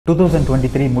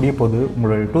2023 முடிய போது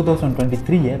உங்களோட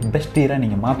 2023 பெஸ்ட் இயரா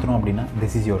நீங்க மாத்தணும் அப்படினா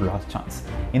this is your last chance.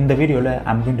 In the video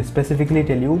I'm going to specifically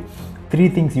tell you 3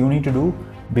 things you need to do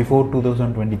before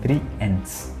 2023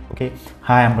 ends. Okay.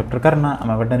 Hi, I'm Dr. Karuna. I'm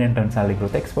a veterinarian and salary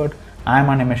growth expert. I am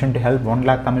on a mission to help 1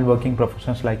 lakh Tamil working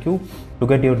professionals like you to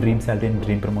get your dream salary and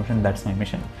dream promotion. That's my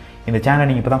mission. In the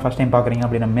channel, if you first time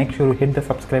பார்க்கறீங்க make sure you hit the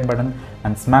subscribe button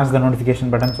and smash the notification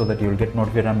button so that you will get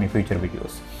notified on my future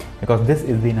videos. Because this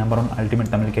is the #1 ultimate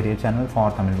Tamil career channel for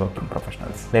Tamil working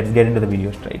professionals. Let's get into the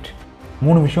video straight.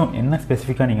 3 விஷயம் என்ன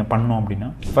ஸ்பெசிஃபிக்கா நீங்க பண்ணனும் அப்படினா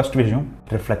first விஷயம்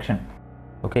reflection.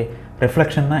 Okay,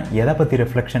 reflection னா எதை பத்தி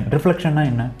reflection னா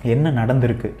என்ன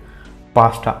நடந்திருக்கு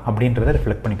பாஸ்டா அப்படின்றத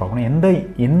ரிஃப்ளெக்ட் பண்ணி பார்க்கணும்.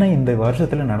 என்ன இந்த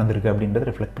வருஷத்துல நடந்திருக்கு அப்படின்றத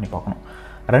ரிஃப்ளெக்ட் பண்ணி பார்க்கணும்.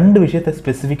 ரெண்டு விஷயத்தை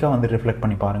ஸ்பெசிஃபிக்கா ரிஃப்ளெக்ட்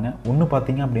பண்ணி பாருங்க. ஒன்னு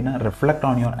பாத்தீங்க அப்படினா reflect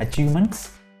on your achievements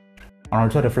and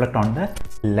also reflect on the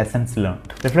lessons learned.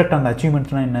 Reflect on the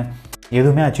achievements னா என்ன?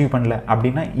 எதுவுமே அச்சீவ் பண்ணல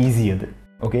அப்படினா ஈஸி அது.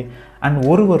 ஓகே, அண்ட்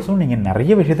ஒரு வருஷம் நீங்க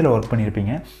நிறைய விஷயத்துல ஒர்க்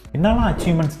பண்ணிருப்பீங்க. என்னெல்லாம்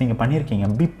அச்சீவ்மெண்ட்ஸ் நீங்க பண்ணிருக்கீங்க,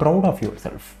 be proud of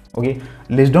yourself. Okay,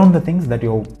 list down the things that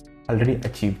you already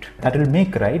achieved. That will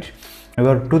make right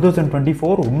your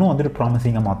 2024 இன்னும்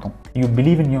promising-ஆ மாத்தும். You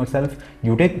believe in yourself,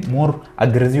 you take more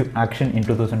aggressive action in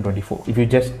 2024 if you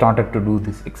just started to do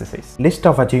this exercise. List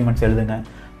of achievements எழுதுங்க.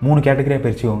 3 கேட்டகரியா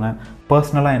பிரிச்சுக்கோங்க.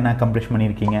 பர்சனலா என்ன accomplish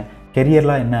பண்ணிருக்கீங்க,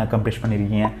 கெரியர்ல என்ன accomplish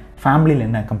பண்ணிருக்கீங்க, ஃபேமிலில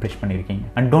என்ன அக்கம்ப்ளிஷ் பண்ணிருக்கீங்க.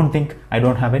 And don't think I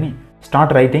don't have any. Start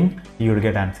writing, you will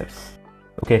get answers.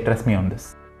 Okay, trust me on this.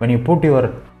 When you put your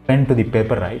pen to the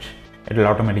paper, right, it will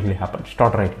automatically happen.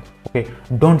 Start writing. Okay,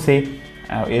 don't say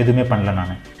எதுமே பண்ணல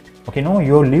நானு. Okay, no,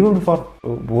 you lived for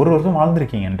ஒரு வருஷம்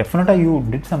வாழ்ந்திருக்கீங்க. Definitely you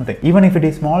did something. Even if it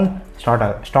is small,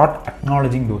 start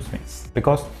acknowledging those things.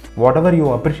 Because whatever you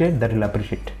appreciate, that will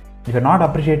appreciate. If you're not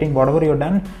appreciating whatever you've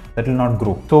done, that will not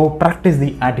grow. So practice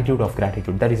the attitude of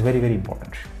gratitude. That is very, very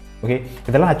important. Okay,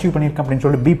 இதெல்லாம் achieve பண்ணிருக்கேன் அப்படின்னு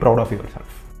சொல்லிட்டு be proud of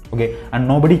yourself. Okay, and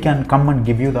nobody can come and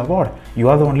give you the award. You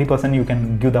are the only person you can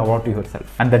give the award to yourself.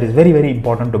 And that is very, very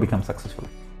important to become successful.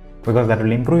 Because that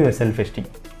will improve your self-esteem,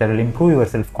 that will improve your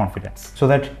self-confidence, so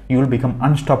that you will become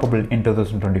unstoppable in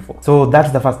 2024. So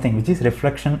that's the first thing, which is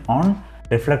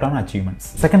reflect on achievements.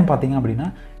 Second பாத்தீங்க அப்படினா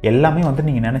எல்லாமே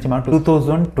நீங்க நினைச்ச மாதிரி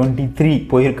 2023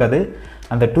 போயிருக்காது.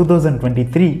 அந்த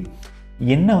 2023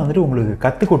 என்ன உங்களுக்கு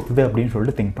கத்து கொடுத்தது அப்படின்னு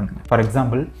சொல்லிட்டு திங்க் பண்ணுங்க. ஃபார்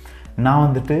எக்ஸாம்பிள்,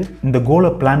 நான் இந்த கோலை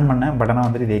பிளான் பண்ணேன், பட்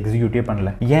ஆனால் இதை எக்ஸிக்யூட்டிவ் பண்ணல.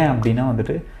 ஏன் அப்படின்னா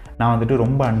நான்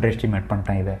ரொம்ப அண்டர் எஸ்டிமேட்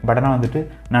பண்ணிட்டேன் இதை. பட் ஆனால்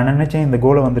நான் நினச்சேன் இந்த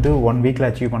கோலை 1 வீக்கில்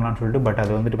அச்சீவ் பண்ணலான்னு சொல்லிட்டு, பட்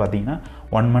அது பார்த்தீங்கன்னா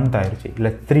 1 month ஆயிடுச்சு,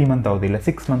 இல்லை 3 months ஆகுது, இல்லை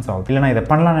 6 months ஆகுது. இல்லை நான் இதை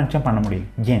பண்ணலாம்னு நினச்சேன், பண்ண முடியல.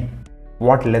 ஏன்?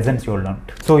 What lessons you learnt?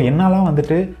 So என்னெல்லாம்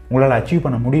உங்களால் அச்சீவ்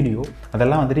பண்ண முடியலையோ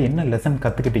அதெல்லாம் என்ன லெசன்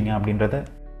கற்றுக்கிட்டீங்க அப்படின்றத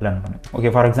லேர்ன் பண்ணு. ஓகே,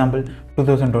 ஃபார் எக்ஸாம்பிள்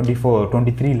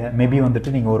 2023ல மேபி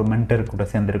நீங்கள் ஒரு மென்டர் கூட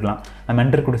சேர்ந்துருக்கலாம். அந்த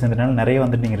மென்டர் கூட சேர்ந்ததுனால நிறைய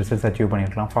நீங்கள் ரிசல்ட்ஸ் அச்சீவ்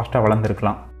பண்ணியிருக்கலாம், ஃபாஸ்ட்டாக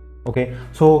வளர்ந்துருக்கலாம். Okay,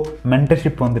 so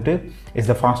mentorship is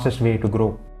the fastest way to grow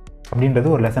அப்படின்றது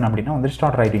ஒரு லெசன். அப்படின்னா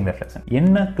ஸ்டார்ட் ரைட்டிங் தட் லெசன்.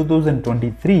 என்ன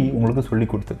 2023 உங்களுக்கு சொல்லி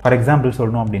கொடுத்தது? ஃபார் எக்ஸாம்பிள்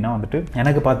சொல்லணும் அப்படின்னா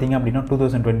எனக்கு பார்த்தீங்க அப்படின்னா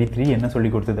 2023 என்ன சொல்லி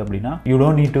கொடுத்தது அப்படின்னா, you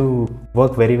don't need to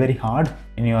work very very hard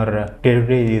in your day to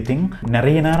day thing.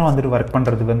 நிறைய நேரம் ஒர்க்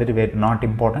பண்ணுறது நாட்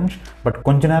இம்பார்ட்டன்ட், பட்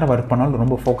கொஞ்ச நேரம் ஒர்க் பண்ணாலும்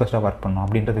ரொம்ப ஃபோக்கஸ்டாக ஒர்க் பண்ணணும்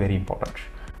அப்படின்றது வெரி இம்பார்ட்டன்ட்.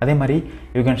 அதே மாதிரி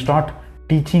you can start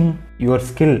teaching your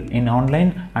skill in online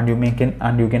and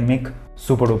you can make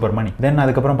super duper money. Then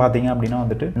அதுக்கப்புறம் பார்த்தீங்க அப்படின்னா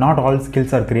not all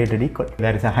skills are created equal.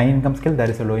 There is a high income skill,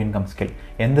 there is a low income skill.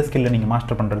 எந்த ஸ்கில்லை நீங்கள்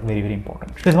master பண்ணுறது very very important.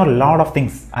 There's a lot of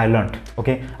things I learned.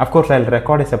 Okay, of course I'll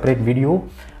record a separate video.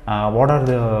 What are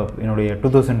the என்னுடைய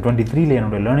 2023ல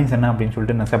என்னுடைய learnings என்ன அப்படின்னு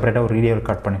சொல்லிட்டு நான் செப்பரேட்டாக ஒரு வீடியோ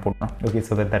ரெக்கார்ட் பண்ணி போட்டேன். Okay,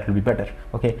 so that will be better.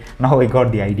 Okay, now I got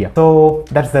the idea. So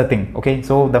that's the thing. Okay,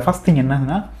 so the first thing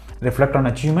என்னன்னா reflect on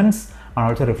achievements and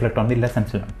also reflect on the lessons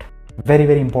learned. Very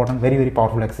very important, very very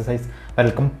powerful exercise that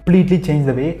will completely change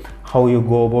the way how you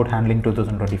go about handling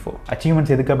 2024.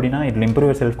 Achievements edukku appadina it will improve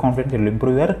your self confidence, it will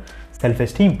improve your self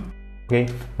esteem. Okay,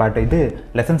 but idu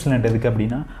lessons learned edukku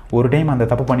appadina ஒரு time அந்த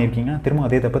தப்பு பண்ணிருக்கீங்க, திரும்ப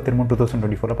அதே தப்பு திரும்ப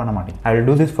 2024ல பண்ண மாட்டீங்க. I will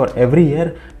do this for every year,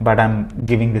 but I'm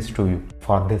giving this to you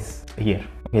for this year.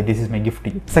 Okay, this is my gift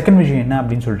to you. Second விஷயம் என்ன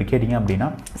அப்படின்னு சொல்லிட்டு கேட்டிங்க அப்படின்னா,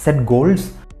 set goals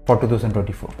for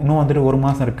 2024. இன்னும் ஒரு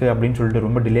மாதம் இருக்குது அப்படின்னு சொல்லிட்டு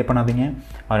ரொம்ப டிலே பண்ணாதீங்க.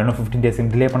 இன்னும் 15 days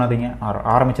டிலே பண்ணாதீங்க.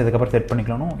 ஆரம்பிச்சதுக்கப்புறம் செட்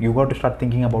பண்ணிக்கலாம். You got to start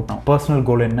thinking about now. Personal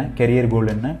கோல் என்ன, கெரியர் கோல்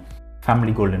என்ன,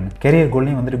 ஃபேமிலி கோல் என்ன. Career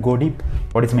கோல்லையும் go deep.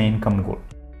 What is my income goal?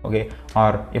 Okay,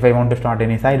 R if I want to start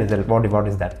any side ஹசல், what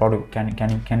is that?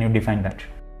 Can you define that?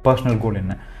 Personal கோல்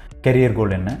என்ன, career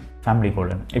கோல் என்ன, family goal.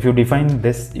 If you define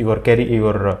this, your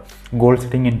goal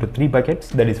setting into 3 buckets,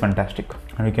 that is fantastic.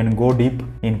 And you can go deep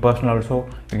in personal also.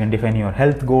 You can define your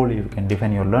health goal, you can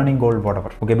define your learning goal,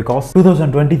 whatever. Okay, because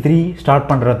 2023 start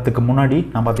பண்றதுக்கு முன்னாடி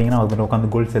நான் பாத்தீங்கன்னா உட்கார்ந்து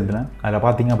goals எழுதுறேன். அதுல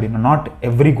பாத்தீங்க அப்படின்னா not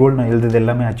every goal நான் எழுதுது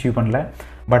எல்லாமே அச்சீவ் பண்ணல.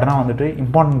 பட் ஆனால் வந்துட்டு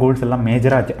இம்பார்ட்டன்ட் கோல்ஸ் எல்லாம்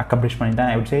மேஜராக அக்கம்ப்ளிஷ் பண்ணிட்டேன்.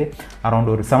 ஐ வுட் சே அரௌண்ட்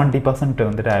ஒரு 70%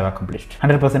 வந்துட்டு ஐ அக்கம்ப்ளிஷ்ட்.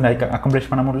 100% ஐ அக்கம்ப்ளிஷ்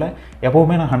பண்ண முடியல.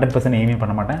 எப்போவுமே நான் 100% எய்மிங்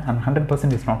பண்ண மாட்டேன். And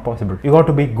 100% is not possible. You got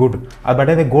to be good.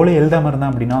 But அதே கோலை எழுதாமல்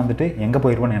இருந்தேன் அப்படின்னா வந்துட்டு எங்கே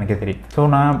போயிருப்பேன்னு எனக்கே தெரியும். ஸோ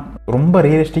நான் ரொம்ப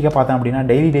ரியலிஸ்டிக்காக பார்த்தேன் அப்படின்னா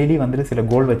டெய்லி வந்துட்டு சில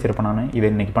கோல் வச்சிருப்பேன். நான் இதை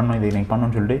இன்னைக்கு பண்ணணும், இதை இன்னைக்கு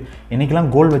பண்ணணும்னு சொல்லிட்டு இன்றைக்கெலாம்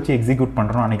கோல் வச்சு எக்ஸிக்யூட்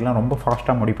பண்ணுறோம். அன்றைக்கெலாம் ரொம்ப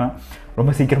ஃபாஸ்ட்டாக முடிப்பேன்,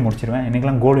 ரொம்ப சீக்கிரம் முடிச்சிருவேன்.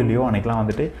 இன்றைக்கெலாம் கோல் இல்லையோ அன்றைக்கெலாம்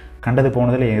வந்துட்டு கண்டது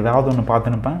போனதில் ஏதாவது ஒன்று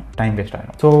பார்த்துனுப்பேன், டைம் வேஸ்ட்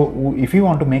ஆகிடும். So if you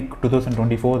want to make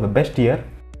 2024 the best year,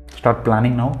 start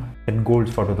planning now, set goals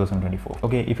for 2024.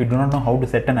 Okay, if you do not know how to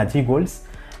set and achieve goals,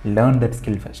 learn that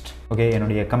skill first. Okay,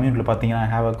 என்னுடைய கம்யூனிட்டியில் பார்த்தீங்கன்னா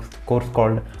I have a course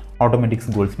called Automatics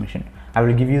Goals Mission. I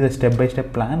will give you the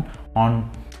step-by-step plan on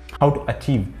how to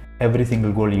achieve every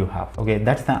single goal you have. Okay,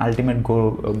 that's the ultimate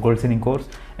goal setting course.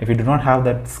 If you do not have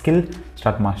that skill,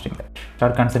 start mastering that.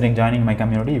 Start considering joining my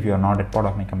community if you are not a part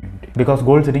of my community, because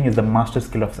goal setting is the master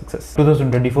skill of success.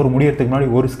 2024 முடியறதுக்கு முன்னாடி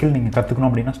ஒரு skill நீங்க கத்துக்கணும்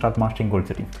அப்படினா start mastering goal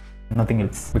setting, nothing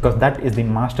else, because that is the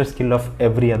master skill of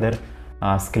every other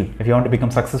skill. If you want to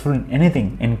become successful in anything,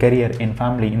 in career, in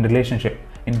family, in relationship,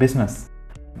 in business,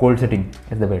 goal setting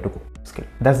is the way to go skill.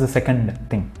 That's the second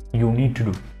thing you need to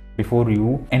do before you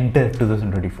enter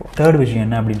 2024. Third விஷயம்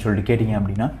என்ன அப்படின்னு சொல்லிட்டு கேட்டிங்க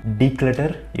அப்படின்னா declutter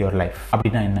your life.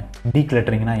 அப்படின்னா என்ன,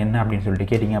 decluttering-னா என்ன அப்படின்னு சொல்லிட்டு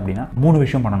கேட்டிங்க அப்படின்னா 3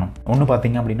 விஷயம் பண்ணணும். ஒன்று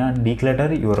பார்த்தீங்க அப்படின்னா declutter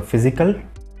your physical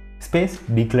space,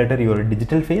 declutter your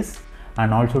digital space,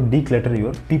 and also declutter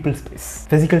your people space.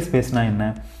 Physical space-னா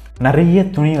என்ன, நிறைய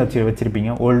துணி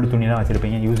வச்சிருப்பீங்க, ஓல்டு துணியெல்லாம்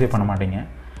வச்சுருப்பீங்க, யூஸே பண்ண மாட்டீங்க.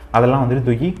 அதெல்லாம் வந்துட்டு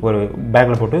தூக்கி ஒரு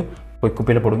பேக்கில் போட்டு போய்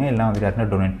குப்பையில் போடுங்க, எல்லாம் வந்து யாருன்னா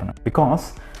டொனேட் பண்ணுங்க. Because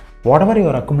whatever you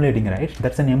are accumulating, right,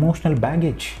 that's an emotional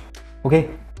baggage. Okay,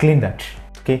 clean that.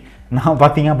 Okay, நான்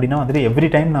பார்த்தீங்க அப்படின்னா வந்துட்டு எவ்ரி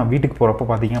டைம் நான் வீட்டுக்கு போகிறப்போ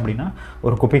பார்த்தீங்க அப்படின்னா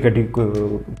ஒரு குப்பை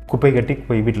கட்டி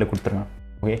போய் வீட்டில் கொடுத்துருவேன்.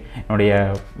 ஓகே, என்னுடைய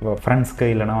ஃப்ரெண்ட்ஸ்க்கு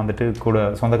இல்லைனா வந்துட்டு கூட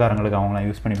சொந்தக்காரங்களுக்கு அவங்களாம்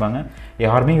யூஸ் பண்ணிப்பாங்க.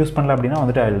 யாருமே யூஸ் பண்ணல அப்படின்னா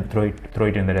வந்துட்டு I will throw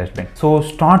it in the dustbin. So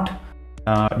start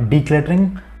decluttering.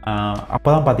 அப்போ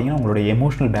தான் பார்த்தீங்கன்னா உங்களுடைய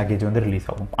எமோஷனல் பேக்கேஜ் வந்து ரிலீஸ்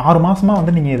ஆகும். 6 மாதமாக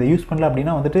வந்து நீங்கள் இதை யூஸ் பண்ணல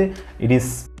அப்படின்னா வந்துட்டு it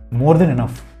is more then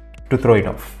enough to throw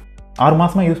it of. 6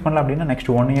 மாதமாக யூஸ் பண்ணல அப்படின்னா next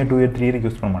 1 year 2 year 3 year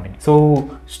use பண்ண மாட்டீங்க. So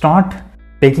start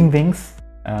taking things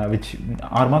which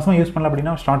 6 மாதமாக யூஸ் பண்ணல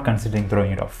அப்படின்னா start considering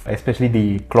throwing it of, especially the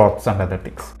clothes and other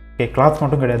things. Okay, clothes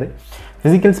மட்டும் கிடையாது,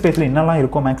 ஃபிசிக்கல் ஸ்பேஸில் என்னெல்லாம்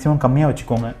இருக்கோ மேக்ஸிமம் கம்மியாக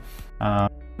வச்சுக்கோங்க.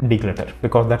 declutter,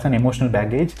 because that's an emotional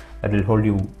baggage that will hold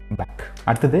you back.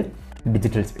 அடுத்தது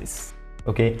digital space.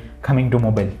 Okay, coming to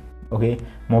mobile. Okay,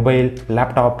 mobile,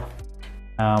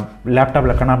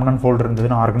 லேப்டாப்பில் கண்ணாப்பண்ணான்னு folder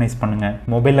இருந்ததுன்னா ஆர்கனைஸ் பண்ணுங்கள்.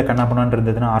 மொபைலில் கண்ணாப்பண்ணான்னு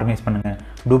இருந்ததுன்னா ஆர்கனைஸ் பண்ணுங்கள்.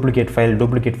 டூப்ளிகேட் ஃபைல்,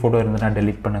 டூப்ளிகேட் ஃபோட்டோ இருந்ததுன்னா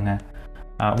டெலிட் பண்ணுங்கள்.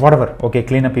 whatever. Okay,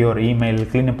 clean up your email,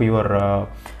 clean up your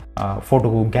photo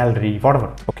gallery, whatever.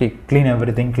 Okay, clean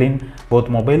everything, clean both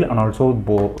mobile and also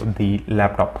the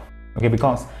laptop. Okay,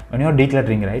 because when you are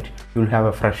decluttering, right, you will have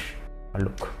a fresh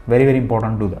look. Very very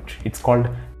important to do that. It's called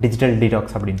digital detox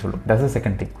அப்படின்னு சொல்லுவோம். That's the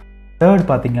second thing. Third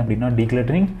பார்த்தீங்க அப்படின்னா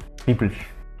decluttering people.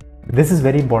 This is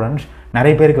very important.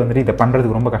 நிறைய பேருக்கு வந்துட்டு இதை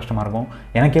பண்ணுறதுக்கு ரொம்ப கஷ்டமாக இருக்கும்.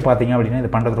 எனக்கே பார்த்தீங்க அப்படின்னா இதை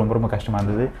பண்ணுறது ரொம்ப கஷ்டமாக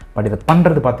இருந்தது. பட் இதை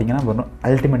பண்ணுறது பார்த்தீங்கன்னா ஒரு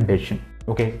ultimate decision.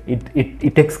 Okay,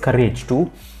 it takes courage to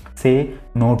say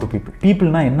no to people.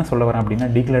 பீப்புள்னா என்ன சொல்ல வரேன் அப்படின்னா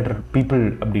declutter people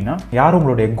அப்படின்னா யார்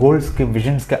உங்களுடைய கோல்ஸ்க்கு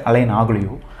விஷன்ஸ்க்கு அலைன்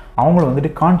ஆகலையோ அவங்கள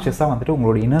வந்துட்டு கான்ஷியஸாக வந்துட்டு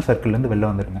உங்களோட இன்னர் சர்க்கிள்லேருந்து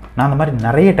வெளில வந்துடுங்க. நான் அந்த மாதிரி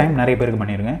நிறைய பேருக்கு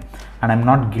பண்ணியிருக்கேன். And I'm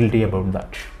not guilty about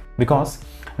that. Because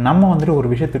நம்ம வந்துட்டு ஒரு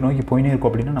விஷயத்தை நோக்கி போயினே இருக்கோம்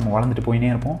அப்படின்னா நம்ம வளர்ந்துட்டு போயினே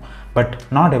இருப்போம். But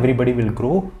not everybody will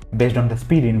grow based on the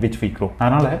speed in which we grow.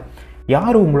 அதனால்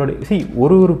யார் உங்களோட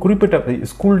ஒரு குறிப்பிட்ட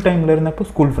ஸ்கூல் டைமில் இருந்தப்போ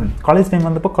ஸ்கூல் ஃப்ரெண்ட்ஸ், காலேஜ் டைம்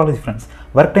வந்தப்போ காலேஜ் ஃப்ரெண்ட்ஸ்,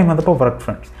 ஒர்க் டைம் வந்தப்போ ஒர்க்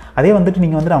ஃப்ரெண்ட்ஸ். அதே வந்துட்டு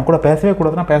நீங்கள் வந்துட்டு அவங்க கூட பேசவே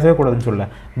கூடாதுன்னு சொல்ல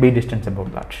பி டிஸ்டன்ஸ்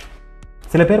அபவுட் தட்.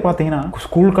 சில பேர் பார்த்தீங்கன்னா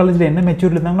ஸ்கூல் காலேஜில் என்ன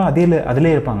மெச்சூரில் இருந்தாங்களோ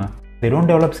அதிலே இருப்பாங்க. they don't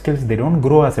develop skills, they don't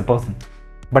grow as a person.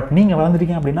 But நீங்கள்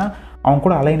வளர்ந்துட்டீங்க அப்படின்னா அவங்க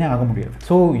கூட அலைனே ஆக முடியாது.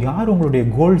 ஸோ யார் உங்களுடைய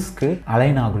கோல்ஸ்க்கு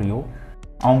அலைன் ஆகலையோ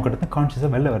அவங்ககிட்ட தான் கான்ஷியஸாக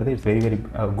வெளில வருது. It's very very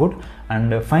good.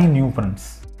 And find new friends,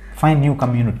 find new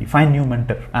community, find new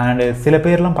mentor. And சில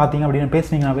பேர்லாம் பார்த்தீங்க அப்படின்னா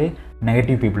பேசுனீங்கன்னாவே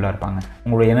நெகட்டிவ் பீப்புளாக இருப்பாங்க.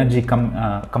 உங்களுடைய எனர்ஜி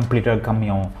கம்ப்ளீட்டாக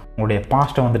கம்மியாகும். உங்களுடைய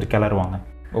பாஸ்ட்டை வந்துட்டு கிளறுவாங்க.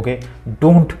 Okay,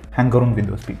 don't hang around with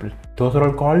those people. Those are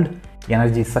all called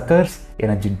energy suckers,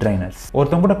 energy trainers.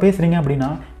 ஒருத்தவங்க கூட பேசுகிறீங்க அப்படின்னா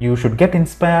you should get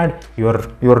inspired,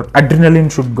 your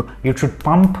adrenaline you should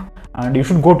pump and you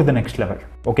should go to the next level.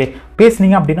 Okay,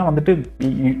 பேசுனீங்க அப்படின்னா வந்துட்டு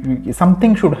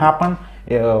something should happen,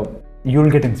 you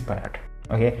will get inspired.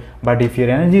 Okay, but if your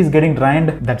energy is getting drained,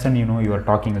 that's when you know you are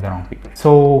talking with the wrong people. So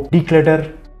declutter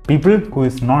people who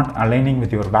is not aligning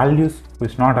with your values, who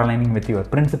is not aligning with your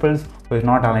principles, who is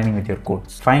not aligning with your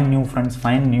goals. Find new friends,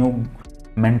 find new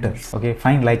mentors. Okay,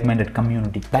 find like-minded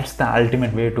community. That's the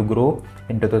ultimate way to grow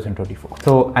in 2024.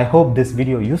 So I hope this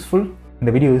video useful.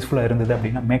 இந்த video யூஸ்ஃபுல்லாக இருந்தது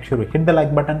அப்படின்னா make sure you hit the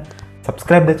like button,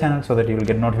 subscribe the channel so that you will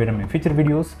get notified of my future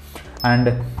videos. And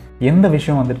எந்த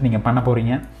விஷயம் வந்துட்டு நீங்கள் பண்ண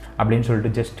போகிறீங்க அப்படின்னு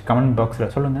சொல்லிட்டு just comment boxல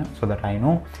சொல்லுங்கள், so that I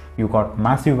know you got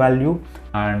massive value.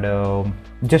 And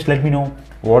just let me know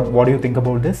what do you think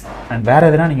about this. And வேறு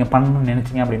எதுனா நீங்கள் பண்ணணும்னு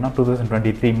நினச்சிங்க அப்படின்னா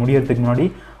 2023 முடியறதுக்கு முன்னாடி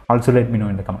also let me know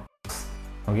in the comments.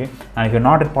 Okay, and if you're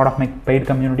not a part of my paid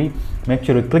community, make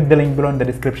sure you click the link below in the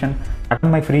description,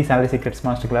 attend my free salary secrets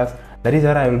masterclass. That is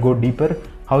where I will go deeper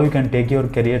how you can take your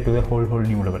career to a whole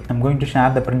new level. I'm going to share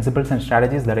the principles and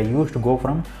strategies that I used to go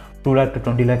from 2 lakh to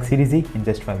 20 lakh series E in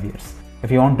just 5 years.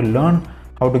 If you want to learn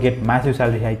how to get massive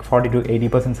salary hike, 40 to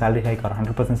 80% salary hike or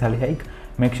 100% salary hike,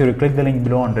 make sure you click the link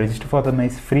below and register for my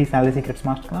free salary secrets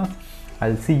masterclass.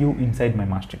 I'll see you inside my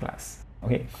masterclass.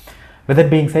 Okay, with that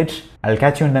being said, I'll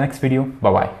catch you in the next video.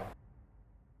 Bye bye.